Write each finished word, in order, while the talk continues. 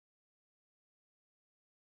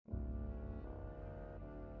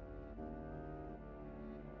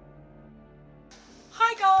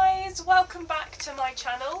guys, welcome back to my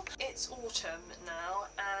channel. It's autumn now,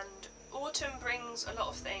 and autumn brings a lot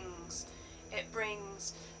of things. It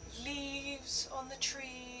brings leaves on the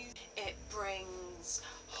trees, it brings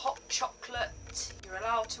hot chocolate, you're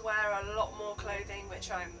allowed to wear a lot more clothing, which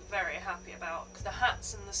I'm very happy about. The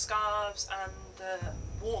hats and the scarves and the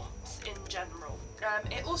warmth in general.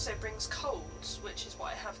 It also brings colds, which is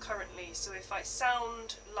what I have currently, so if I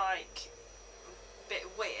sound like a bit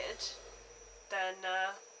weird, then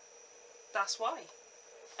that's why.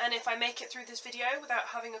 And if I make it through this video without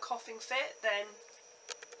having a coughing fit, then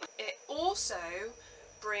it also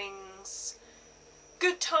brings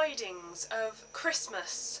good tidings of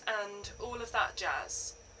Christmas and all of that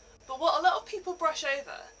jazz. But what a lot of people brush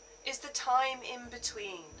over is the time in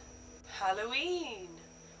between. Halloween,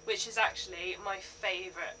 which is actually my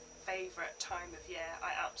favourite time of year.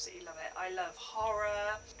 I absolutely love it. I love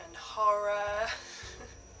horror and horror.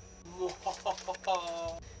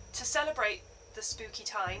 To celebrate the spooky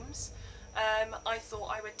times, I thought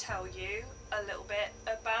I would tell you a little bit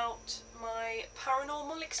about my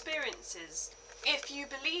paranormal experiences. If you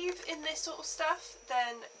believe in this sort of stuff,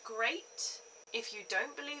 then great. If you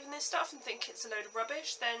don't believe in this stuff and think it's a load of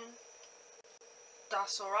rubbish, then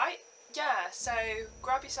that's alright. Yeah, so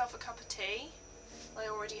grab yourself a cup of tea. I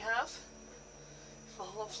already have. A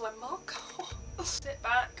lovely mug. Sit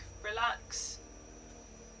back, relax,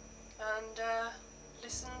 and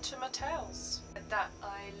listen to my tales. That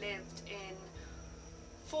I lived in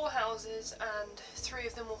 4 houses and 3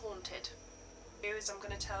 of them were haunted. I'm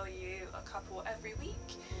going to tell you a couple every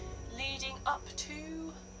week leading up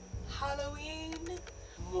to Halloween.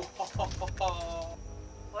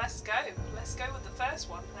 Let's go with the first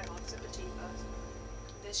one. Hang on, sip of tea first.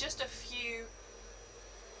 There's just a few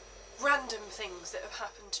random things that have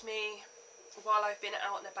happened to me while I've been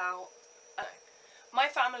out and about. My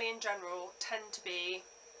family in general tend to be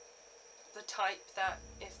the type that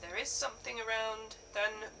if there is something around,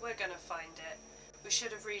 then we're gonna find it. We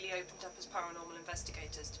should have really opened up as paranormal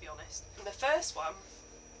investigators, to be honest. And the first one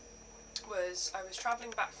was, I was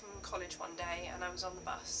travelling back from college one day and I was on the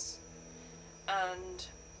bus. And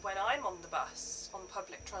when I'm on the bus, on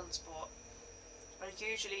public transport, I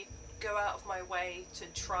usually go out of my way to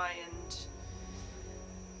try and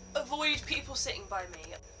avoid people sitting by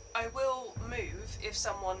me. I will move if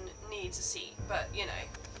someone needs a seat, but you know,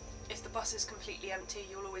 if the bus is completely empty,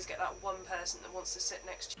 you'll always get that one person that wants to sit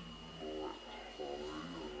next to you.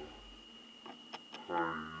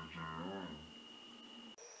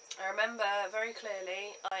 I remember very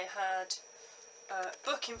clearly I had a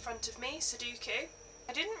book in front of me, Sudoku.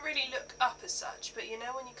 I didn't really look up as such, but you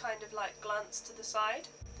know when you kind of like glance to the side?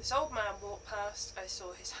 This old man walked past, I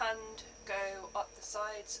saw his hand go up the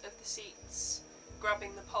sides of the seats,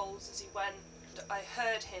 grabbing the poles as he went. I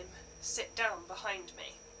heard him sit down behind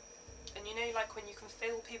me. And you know, like when you can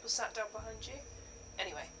feel people sat down behind you?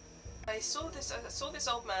 Anyway, I saw this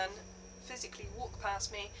old man physically walk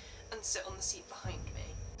past me and sit on the seat behind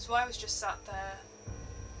me. So I was just sat there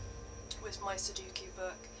with my Sudoku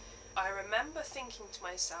book. I remember thinking to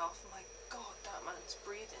myself, my God, that man's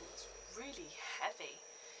breathing is really heavy.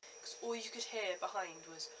 Because all you could hear behind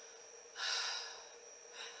was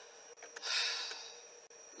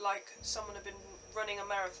like someone had been running a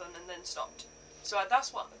marathon and then stopped. So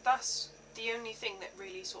that's the only thing that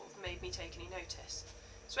really sort of made me take any notice.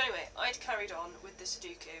 So anyway, I'd carried on with the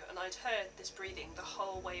Sudoku and I'd heard this breathing the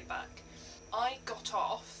whole way back. I got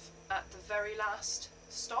off at the very last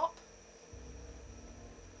stop.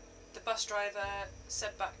 The bus driver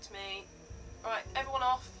said back to me, "Right, everyone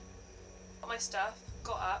off." Got my stuff,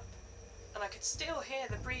 got up, and I could still hear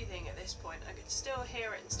the breathing at this point. I could still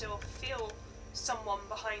hear it and still feel someone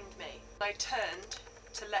behind me. I turned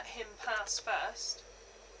to let him pass first,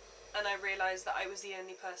 and I realised that I was the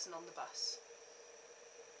only person on the bus.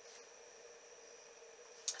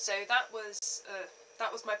 So that was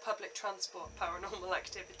my public transport paranormal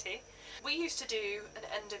activity. We used to do an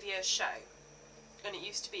end of year show, and it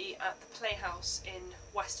used to be at the Playhouse in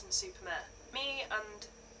Weston-super-Mare. Me and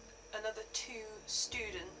another 2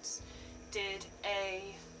 students did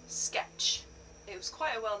a sketch. It was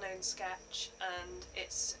quite a well-known sketch, and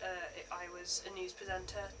I was a news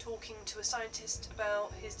presenter talking to a scientist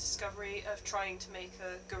about his discovery of trying to make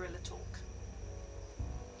a gorilla talk.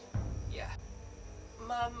 Yeah.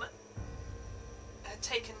 Mum had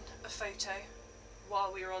taken a photo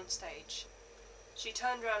while we were on stage. She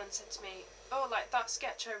turned around and said to me, "Oh, like that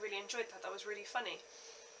sketch, I really enjoyed that, that was really funny.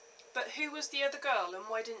 But who was the other girl and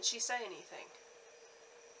why didn't she say anything?"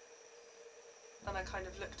 And I kind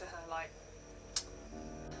of looked at her like,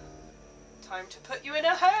 time to put you in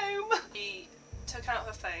a home! She took out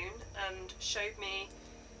her phone and showed me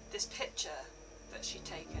this picture that she'd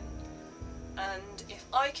taken, and if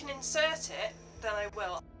I can insert it, then I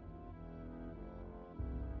will.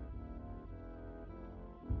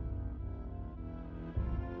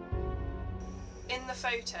 In the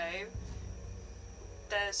photo,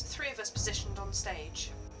 there's 3 of us positioned on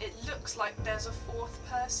stage. It looks like there's a 4th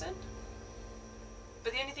person,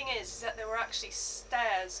 but the only thing is that there were actually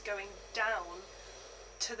stairs going down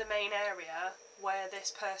to the main area where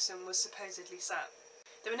this person was supposedly sat.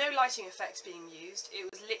 There were no lighting effects being used, it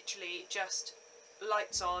was literally just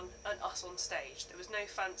lights on and us on stage. There was no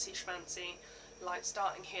fancy schmancy lights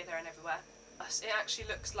starting here, there and everywhere. It actually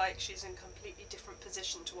looks like she's in a completely different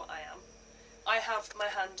position to what I am. I have my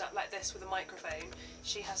hand up like this with a microphone.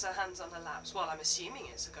 She has her hands on her laps. Well, I'm assuming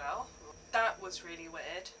it's a girl. That was really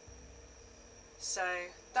weird. So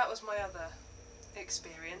that was my other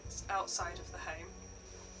experience outside of the home.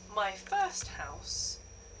 My first house,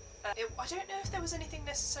 I don't know if there was anything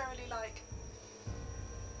necessarily like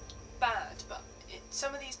bad, but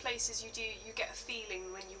some of these places you get a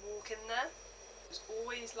feeling when you walk in there. It was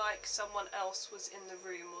always like someone else was in the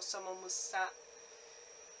room, or someone was sat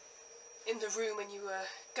in the room and you were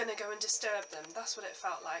gonna go and disturb them. That's what it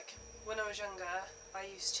felt like. When I was younger, I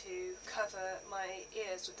used to cover my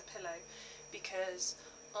ears with the pillow because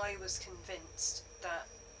I was convinced that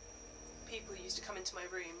people used to come into my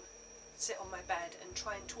room, sit on my bed and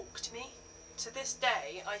try and talk to me. To this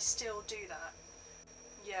day, I still do that.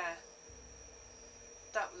 Yeah,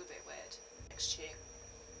 that was a bit weird. Next year,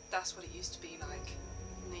 that's what it used to be like,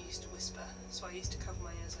 and they used to whisper, so I used to cover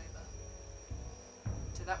my ears over.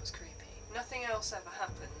 So that was creepy. Nothing else ever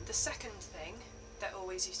happened. The second thing that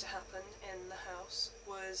always used to happen in the house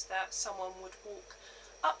was that someone would walk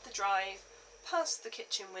up the drive, past the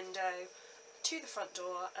kitchen window, to the front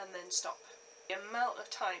door and then stop. The amount of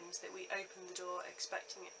times that we opened the door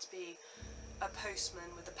expecting it to be a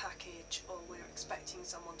postman with a package, or we were expecting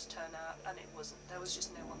someone to turn up and it wasn't. There was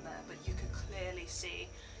just no one there, but you could clearly see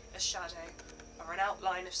a shadow or an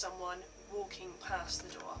outline of someone walking past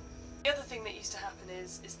the door. The other thing that used to happen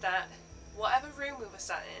is that whatever room we were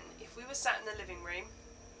sat in, if we were sat in the living room,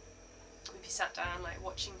 we'd be sat down like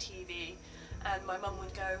watching TV, and my mum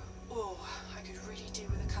would go, "Oh, I could really do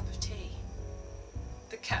with a cup of tea."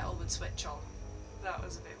 The kettle would switch on. That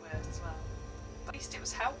was a bit weird as well. But at least it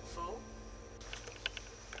was helpful.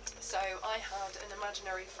 So I had an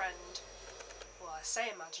imaginary friend, well, I say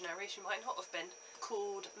imaginary, she might not have been,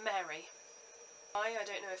 called Mary. I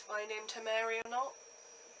don't know if I named her Mary or not,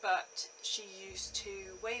 but she used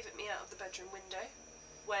to wave at me out of the bedroom window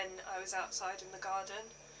when I was outside in the garden,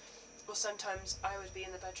 or sometimes I would be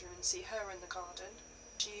in the bedroom and see her in the garden.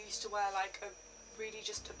 She used to wear like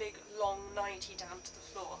just a big long nightie down to the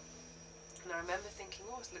floor, and I remember thinking,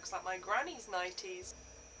 oh, it looks like my granny's nighties.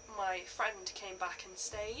 My friend came back and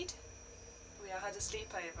stayed. We had a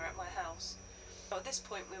sleepover at my house. At this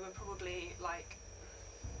point we were probably like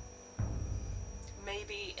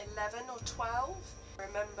maybe 11 or 12. I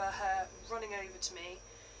remember her running over to me,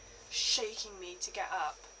 shaking me to get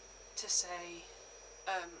up, to say,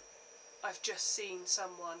 I've just seen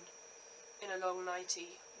someone in a long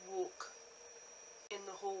nightie walk in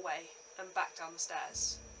the hallway and back down the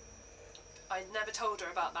stairs. I'd never told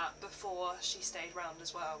her about that before she stayed round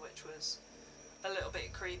as well, which was a little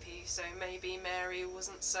bit creepy, so maybe Mary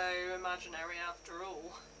wasn't so imaginary after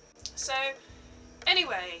all. So,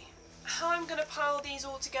 anyway, how I'm going to pile these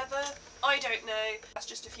all together, I don't know. That's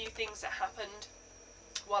just a few things that happened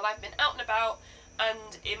while I've been out and about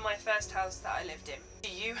and in my first house that I lived in. Do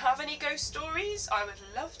you have any ghost stories? I would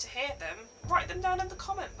love to hear them. Write them down in the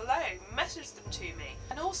comment below, message them to me.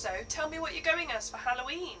 And also, tell me what you're going as for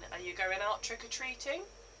Halloween. Are you going out trick-or-treating?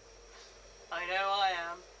 I know I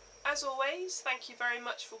am. As always, thank you very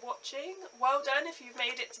much for watching. Well done if you've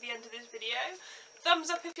made it to the end of this video.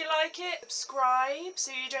 Thumbs up if you like it. Subscribe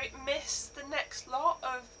so you don't miss the next lot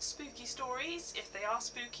of spooky stories, if they are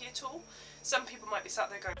spooky at all. Some people might be sat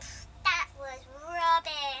there going, "That was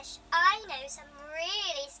rubbish. I know some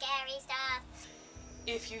really scary stuff."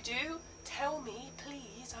 If you do, tell me,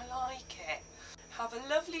 please, I like it. Have a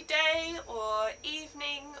lovely day or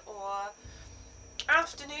evening or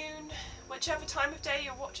afternoon, whichever time of day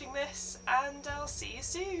you're watching this, and I'll see you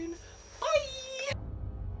soon. Bye!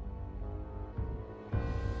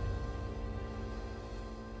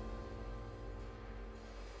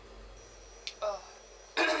 Oh.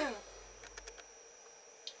 I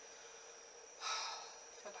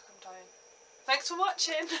feel like I'm dying. Thanks for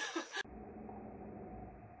watching!